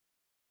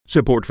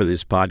Support for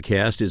this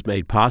podcast is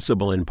made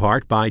possible in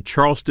part by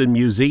Charleston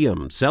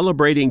Museum,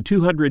 celebrating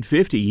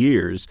 250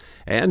 years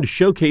and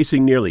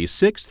showcasing nearly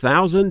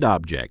 6,000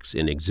 objects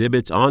in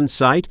exhibits on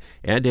site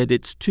and at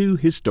its 2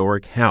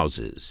 historic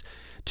houses,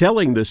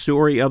 telling the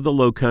story of the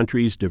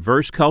Lowcountry's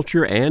diverse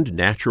culture and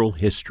natural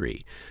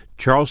history.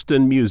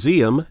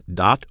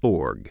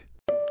 charlestonmuseum.org.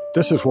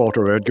 This is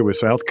Walter Edgar with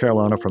South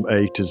Carolina from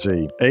A to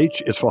Z.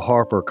 H is for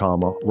Harper,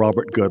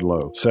 Robert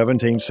Goodloe,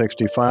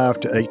 1765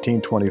 to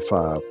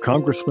 1825,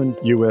 Congressman,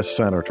 U.S.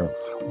 Senator.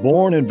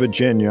 Born in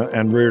Virginia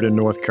and reared in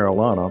North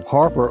Carolina,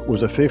 Harper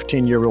was a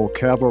 15-year-old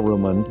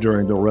cavalryman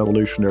during the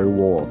Revolutionary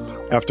War.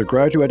 After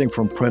graduating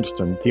from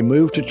Princeton, he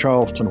moved to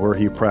Charleston where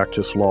he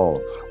practiced law.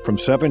 From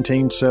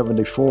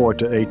 1774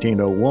 to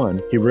 1801,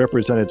 he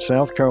represented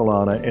South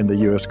Carolina in the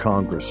U.S.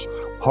 Congress.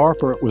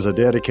 Harper was a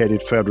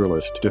dedicated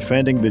Federalist,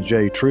 defending the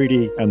Jay Treaty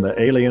and the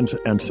Aliens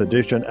and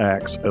Sedition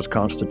Acts as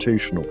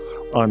constitutional.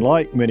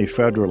 Unlike many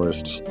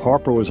Federalists,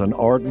 Harper was an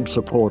ardent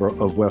supporter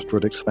of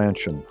westward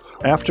expansion.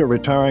 After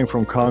retiring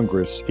from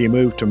Congress, he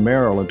moved to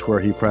Maryland where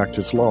he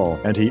practiced law,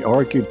 and he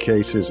argued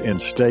cases in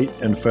state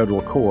and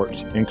federal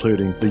courts,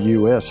 including the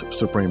U.S.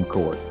 Supreme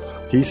Court.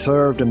 He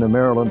served in the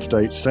Maryland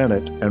State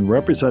Senate and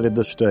represented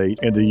the state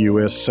in the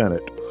U.S.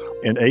 Senate.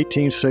 In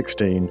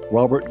 1816,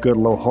 Robert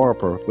Goodloe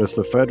Harper was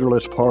the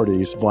Federalist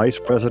Party's vice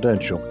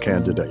presidential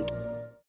candidate.